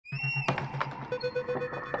Happy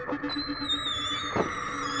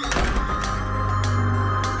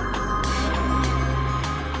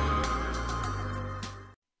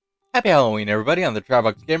Halloween, everybody. I'm the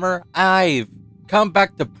Trybox Gamer. I've come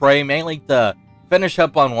back to Prey mainly to finish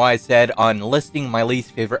up on what I said on listing my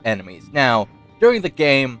least favorite enemies. Now, during the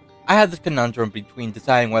game, I had this conundrum between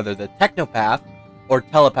deciding whether the Technopath or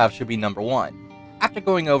Telepath should be number 1. After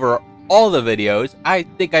going over all the videos, I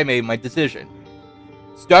think I made my decision.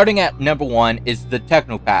 Starting at number 1 is the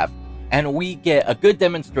Technopath, and we get a good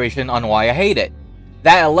demonstration on why I hate it.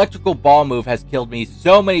 That electrical ball move has killed me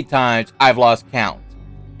so many times, I've lost count.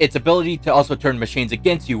 Its ability to also turn machines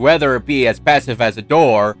against you, whether it be as passive as a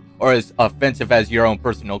door or as offensive as your own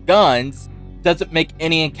personal guns, doesn't make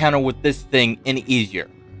any encounter with this thing any easier.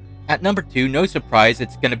 At number 2, no surprise,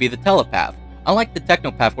 it's going to be the Telepath. Unlike the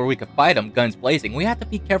Technopath where we can fight him guns blazing, we have to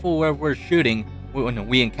be careful where we're shooting when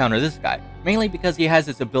we encounter this guy, mainly because he has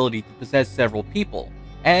this ability to possess several people.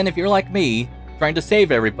 And if you're like me, trying to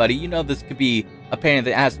save everybody, you know this could be a pain in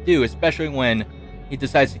the ass to do, especially when he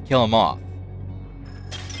decides to kill him off.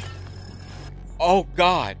 Oh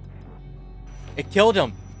god! It killed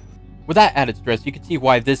him! With that added stress, you can see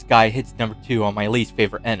why this guy hits number 2 on my least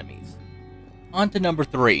favorite enemies. On to number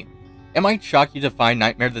 3. It might shock you to find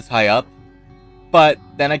Nightmare this high up, but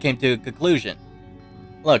then I came to a conclusion.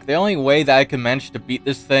 Look, the only way that I can manage to beat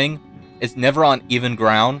this thing is never on even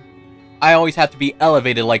ground. I always have to be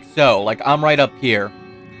elevated like so, like I'm right up here.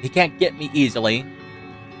 He can't get me easily.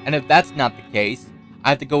 And if that's not the case, I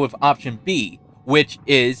have to go with option B, which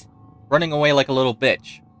is running away like a little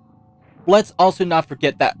bitch. Let's also not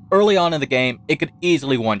forget that early on in the game, it could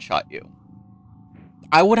easily one-shot you.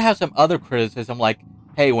 I would have some other criticism like,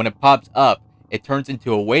 hey, when it pops up, it turns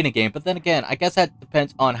into a waiting game, but then again, I guess that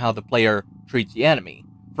depends on how the player treats the enemy.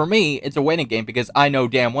 For me, it's a waiting game because I know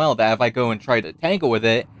damn well that if I go and try to tangle with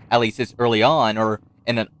it, at least this early on, or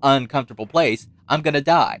in an uncomfortable place, I'm gonna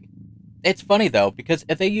die. It's funny though, because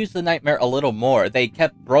if they used the Nightmare a little more, they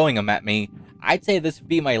kept throwing them at me, I'd say this would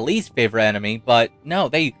be my least favorite enemy, but no,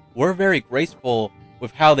 they were very graceful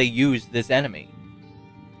with how they used this enemy.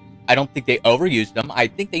 I don't think they overused them, I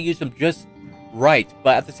think they used them just right,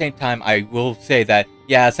 but at the same time, I will say that,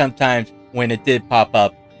 yeah, sometimes when it did pop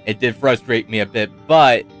up, it did frustrate me a bit,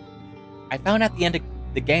 but I found at the end of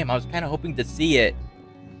the game, I was kind of hoping to see it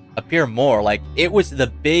appear more, like, it was the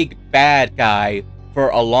big bad guy for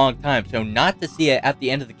a long time, so not to see it at the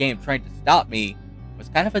end of the game trying to stop me was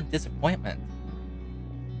kind of a disappointment.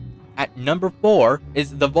 At number 4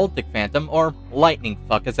 is the Voltic Phantom, or Lightning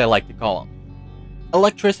Fuck as I like to call him.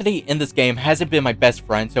 Electricity in this game hasn't been my best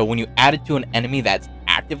friend, so when you add it to an enemy that's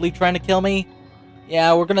actively trying to kill me,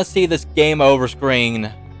 yeah, we're gonna see this game over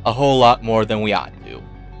screen a whole lot more than we ought to.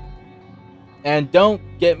 And don't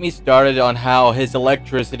get me started on how his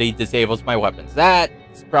electricity disables my weapons. That's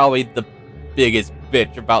probably the biggest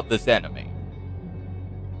bitch about this enemy.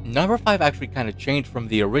 Number 5 actually kind of changed from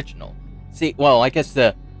the original. See, well, I guess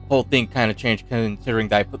the whole thing kind of changed considering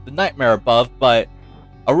that I put the Nightmare above, but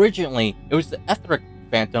originally it was the Etheric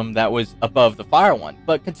Phantom that was above the Fire one.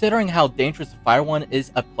 But considering how dangerous the Fire one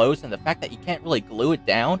is up close and the fact that you can't really glue it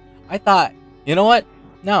down, I thought, you know what?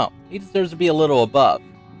 No, he deserves to be a little above.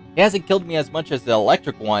 He hasn't killed me as much as the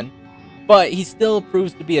Electric one, but he still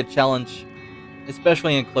proves to be a challenge,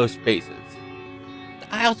 especially in close spaces.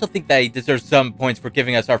 I also think that he deserves some points for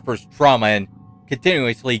giving us our first trauma and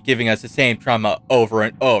continuously giving us the same trauma over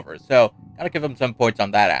and over, so gotta give him some points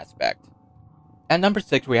on that aspect. At number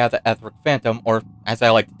 6, we have the Etheric Phantom, or as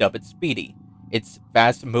I like to dub it, Speedy. Its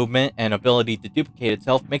fast movement and ability to duplicate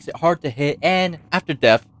itself makes it hard to hit, and after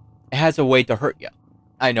death, it has a way to hurt you.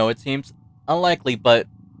 I know it seems unlikely, but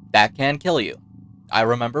that can kill you. I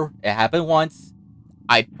remember it happened once.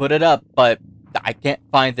 I put it up, but I can't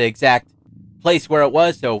find the exact place where it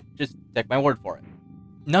was, so just take my word for it.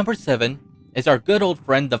 Number 7 is our good old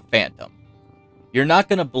friend, the Phantom. You're not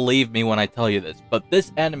gonna believe me when I tell you this, but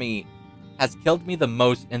this enemy has killed me the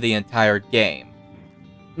most in the entire game.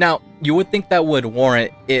 Now, you would think that would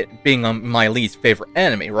warrant it being my least favorite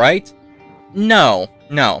enemy, right? No.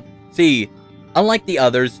 See, unlike the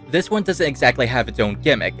others, this one doesn't exactly have its own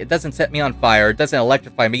gimmick. It doesn't set me on fire, it doesn't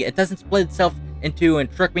electrify me, it doesn't split itself in two and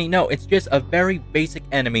trick me. No, it's just a very basic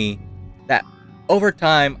enemy that, over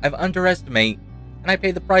time, I've underestimated, and I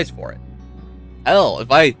pay the price for it. Hell, if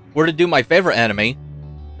I were to do my favorite enemy,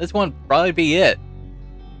 this one would probably be it.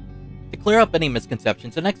 To clear up any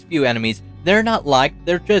misconceptions, the next few enemies, they're not liked,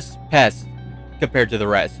 they're just pests compared to the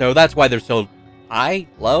rest. So that's why they're so high,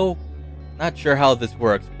 low. Not sure how this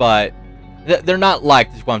works, but they're not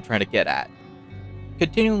liked is what I'm trying to get at.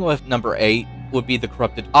 Continuing with number 8 would be the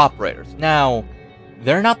Corrupted Operators. Now,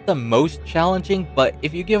 they're not the most challenging, but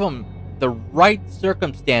if you give them the right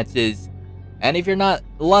circumstances, and if you're not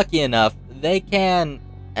lucky enough, they can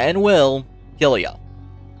and will kill you.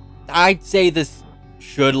 I'd say this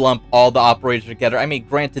should lump all the operators together. I mean,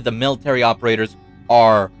 granted, the military operators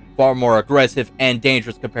are far more aggressive and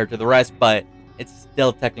dangerous compared to the rest, but it's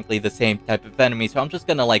still technically the same type of enemy, so I'm just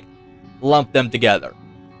gonna, like, lump them together.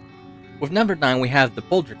 With number 9, we have the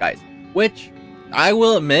Poltergeist, which, I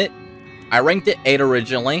will admit, I ranked it 8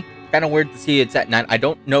 originally. Kind of weird to see it's at 9. I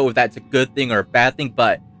don't know if that's a good thing or a bad thing,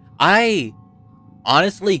 but I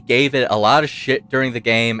honestly gave it a lot of shit during the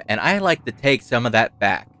game, and I like to take some of that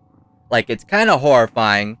back. Like, it's kind of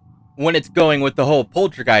horrifying when it's going with the whole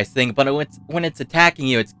Poltergeist thing, but when it's attacking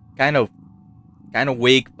you, it's kind of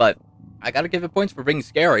weak, but I gotta give it points for being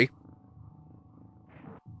scary.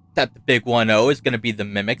 That the big 1-0 is gonna be the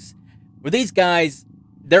Mimics. With these guys,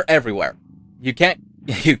 they're everywhere. You can't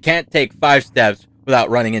take 5 steps without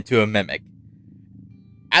running into a Mimic.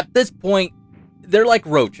 At this point, they're like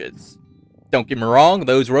roaches. Don't get me wrong,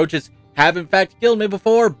 those roaches have in fact killed me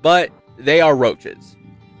before, but they are roaches.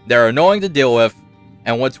 They're annoying to deal with,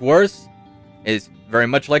 and what's worse is, very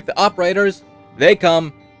much like the operators, they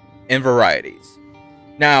come in varieties.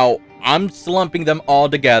 Now, I'm slumping them all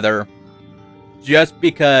together just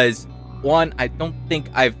because, one, I don't think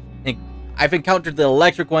I've encountered the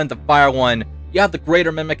electric one, the fire one. You have the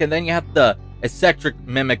greater Mimic, and then you have the eccentric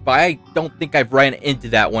Mimic, but I don't think I've ran into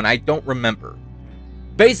that one. I don't remember.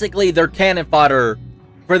 Basically, they're cannon fodder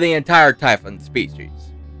for the entire Typhon species.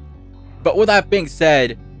 But with that being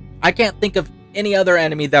said, I can't think of any other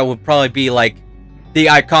enemy that would probably be like the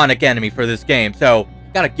iconic enemy for this game, so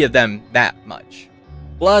gotta give them that much.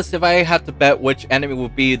 Plus, if I have to bet which enemy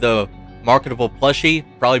would be the marketable plushie,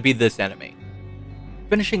 probably be this enemy.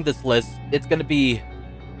 Finishing this list, it's gonna be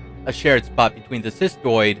a shared spot between the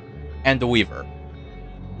Cystoid and the Weaver.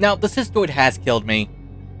 Now, the Cystoid has killed me,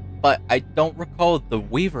 but I don't recall the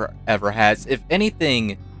Weaver ever has. If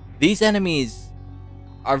anything, these enemies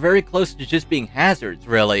are very close to just being hazards,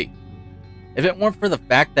 really. If it weren't for the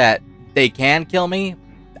fact that they can kill me,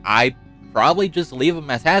 I'd probably just leave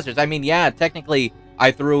them as hazards. I mean, yeah, technically,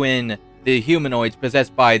 I threw in the humanoids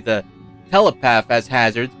possessed by the telepath as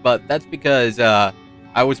hazards, but that's because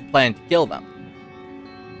I was planning to kill them.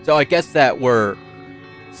 So I guess that we're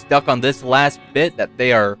stuck on this last bit, that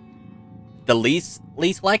they are the least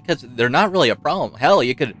like, because they're not really a problem. Hell,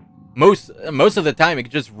 you could most of the time you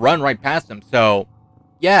could just run right past them. So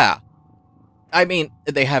yeah, I mean,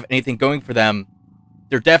 if they have anything going for them,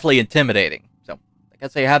 they're definitely intimidating. So I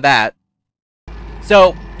guess they have that.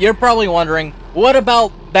 So you're probably wondering, what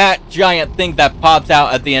about that giant thing that pops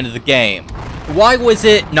out at the end of the game? Why was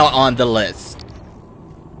it not on the list?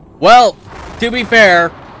 Well, to be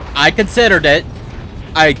fair, I considered it.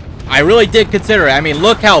 I really did consider it. I mean,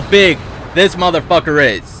 look how big this motherfucker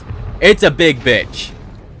is. It's a big bitch.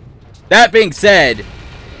 That being said,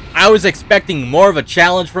 I was expecting more of a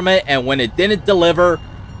challenge from it, and when it didn't deliver,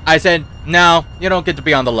 I said, no, you don't get to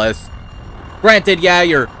be on the list. Granted, yeah,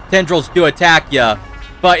 your tendrils do attack ya,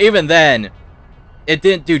 but even then, it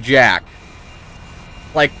didn't do jack.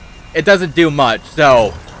 Like, it doesn't do much,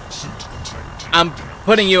 so I'm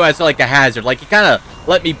putting you as like a hazard. Like, you kind of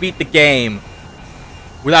let me beat the game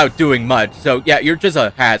without doing much, so yeah, you're just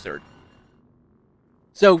a hazard.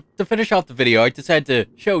 So, to finish off the video, I decided to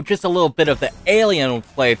show just a little bit of the Alien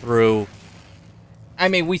playthrough. I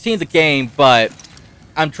mean, we've seen the game, but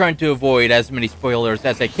I'm trying to avoid as many spoilers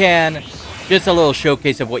as I can. Just a little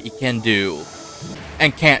showcase of what you can do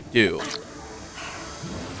and can't do.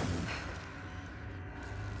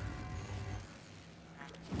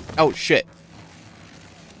 Oh, shit.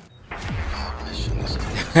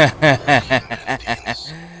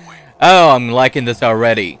 Oh, I'm liking this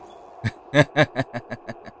already.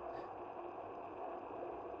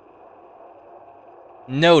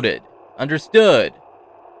 Noted. Understood.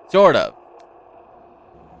 Sort of.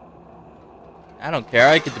 I don't care.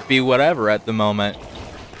 I get to be whatever at the moment.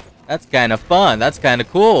 That's kind of fun. That's kind of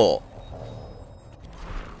cool.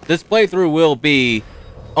 This playthrough will be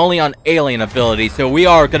only on alien abilities, so we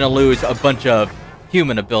are going to lose a bunch of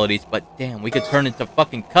human abilities, but damn, we could turn into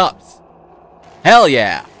fucking cups. Hell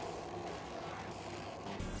yeah.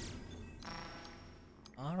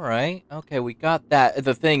 Alright, okay, we got that.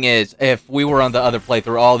 The thing is, if we were on the other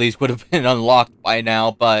playthrough, all these would have been unlocked by now,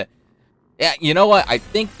 but yeah, you know what? I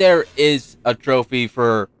think there is a trophy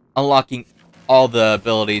for unlocking all the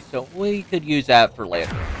abilities, so we could use that for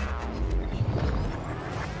later.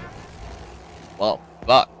 Well,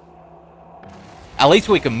 fuck. At least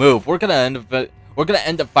we can move. We're gonna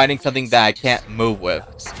end up fighting something that I can't move with.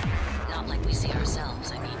 Not like we see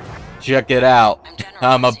ourselves, I mean. Check it out. I'm General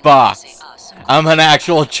I'm a box. I'm an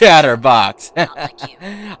actual chatterbox.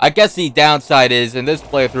 I guess the downside is, in this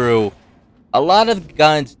playthrough, a lot of the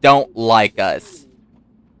guns don't like us.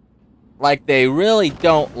 Like, they really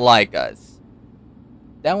don't like us.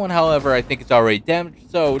 That one, however, I think is already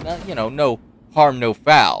damaged, so, you know, no harm, no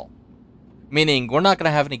foul. Meaning, we're not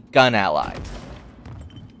gonna have any gun allies.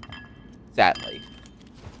 Sadly.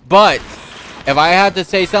 But, if I had to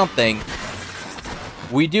say something,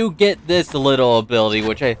 we do get this little ability,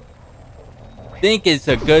 which I think is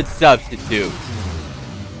a good substitute.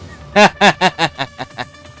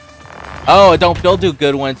 Oh, it don't feel too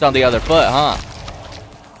good when it's on the other foot, huh?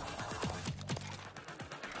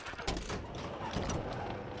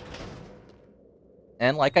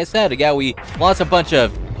 And like I said, yeah, we lost a bunch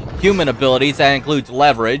of human abilities. That includes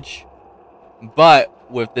leverage.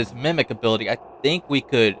 But with this mimic ability, I think we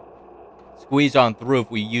could squeeze on through if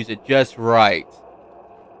we use it just right.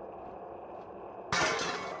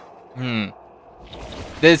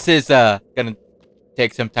 This is gonna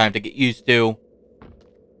take some time to get used to.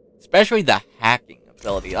 Especially the hacking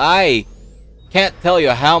ability. I can't tell you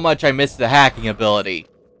how much I miss the hacking ability.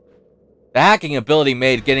 The hacking ability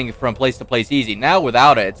made getting from place to place easy. Now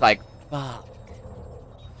without it, it's like, fuck.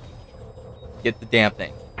 Get the damn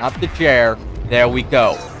thing. Not the chair. There we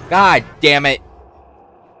go. God damn it.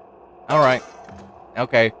 Alright.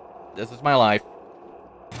 Okay. This is my life.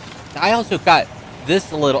 I also got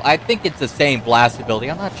this little... I think it's the same blast ability.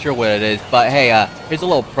 I'm not sure what it is. But hey, here's a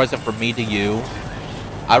little present from me to you.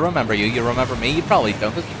 I remember you. You remember me? You probably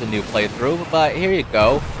don't. This is a new playthrough. But here you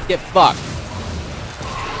go. Get fucked.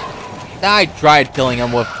 I tried killing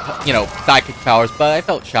him with, you know, psychic powers, but I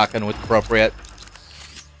felt shotgun was appropriate.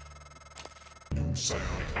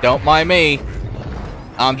 Don't mind me.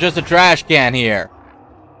 I'm just a trash can here.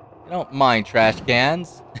 I don't mind trash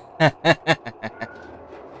cans.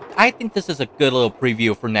 I think this is a good little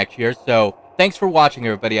preview for next year, so thanks for watching,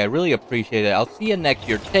 everybody. I really appreciate it. I'll see you next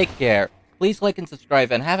year. Take care. Please like and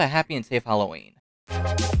subscribe, and have a happy and safe Halloween.